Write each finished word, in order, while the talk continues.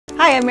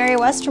Hi, I'm Mary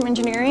West from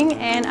Engineering,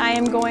 and I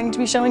am going to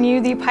be showing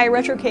you the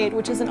PiRetrocade,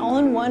 which is an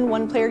all-in-one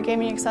one-player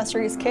gaming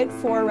accessories kit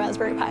for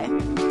Raspberry Pi.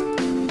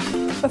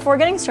 Before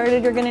getting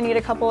started, you're going to need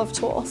a couple of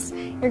tools.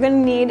 You're going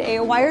to need a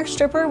wire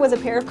stripper with a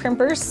pair of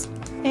crimpers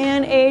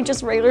and a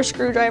just regular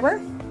screwdriver,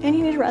 and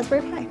you need a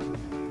Raspberry Pi.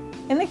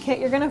 In the kit,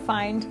 you're going to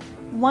find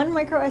one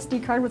micro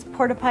SD card with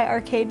Porta Pi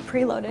Aracde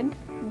preloaded,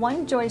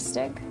 one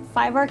joystick,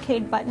 5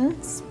 arcade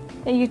buttons,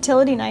 a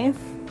utility knife,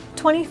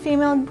 20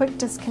 female quick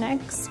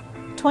disconnects,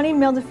 20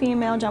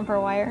 male-to-female jumper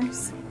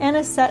wires, and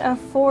a set of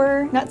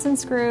 4 nuts and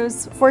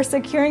screws for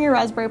securing your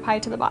Raspberry Pi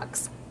to the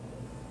box.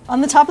 On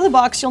the top of the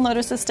box, you'll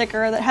notice a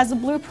sticker that has the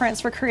blueprints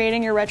for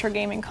creating your retro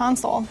gaming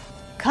console.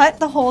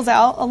 Cut the holes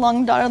out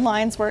along dotted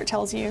lines where it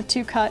tells you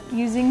to cut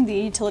using the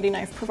utility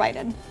knife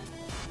provided.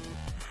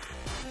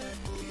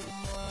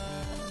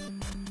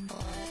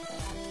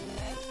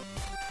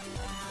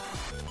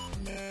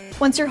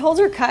 Once your holes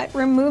are cut,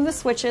 remove the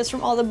switches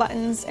from all the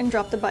buttons and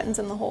drop the buttons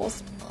in the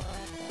holes.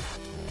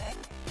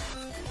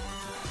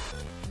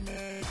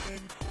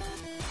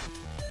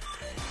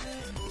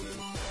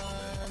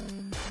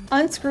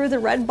 Unscrew the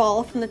red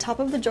ball from the top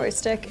of the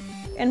joystick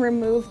and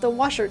remove the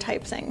washer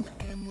type thing.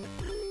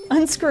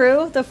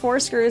 Unscrew the 4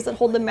 screws that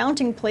hold the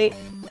mounting plate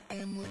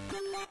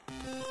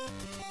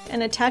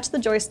and attach the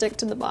joystick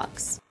to the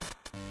box.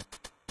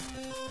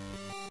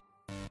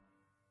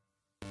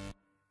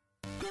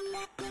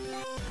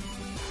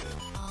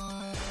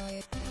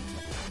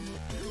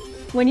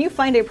 When you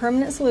find a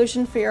permanent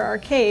solution for your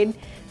arcade,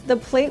 the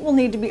plate will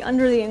need to be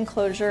under the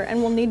enclosure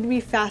and will need to be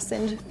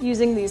fastened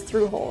using these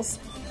through holes.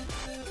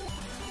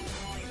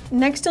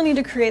 Next, you'll need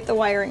to create the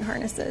wiring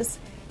harnesses.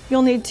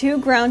 You'll need 2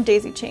 ground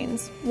daisy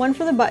chains, one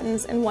for the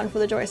buttons and one for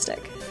the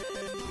joystick.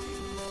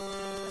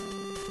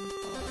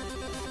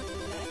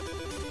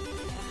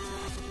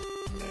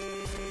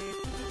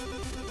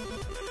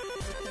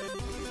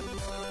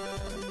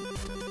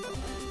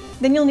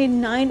 Then you'll need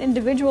 9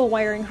 individual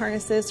wiring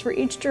harnesses for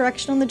each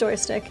direction on the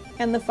joystick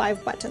and the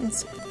 5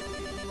 buttons.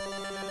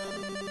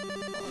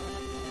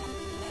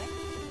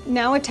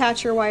 Now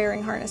attach your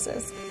wiring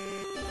harnesses.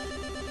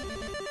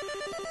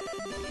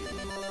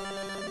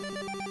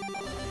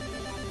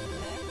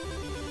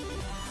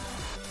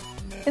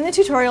 In the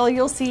tutorial,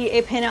 you'll see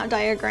a pinout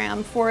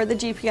diagram for the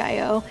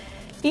GPIO.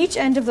 Each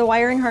end of the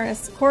wiring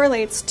harness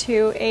correlates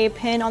to a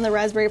pin on the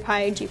Raspberry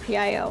Pi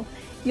GPIO.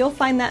 You'll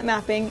find that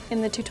mapping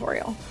in the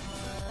tutorial.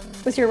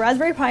 With your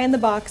Raspberry Pi in the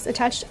box,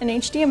 attach an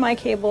HDMI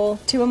cable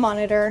to a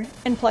monitor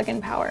and plug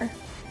in power.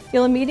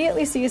 You'll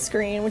immediately see a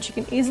screen which you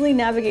can easily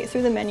navigate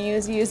through the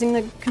menus using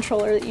the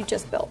controller that you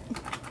just built.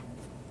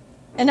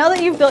 And now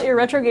that you've built your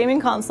retro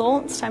gaming console,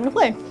 it's time to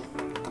play.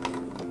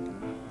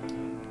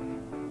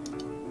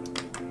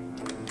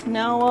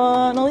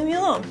 Now leave me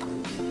alone.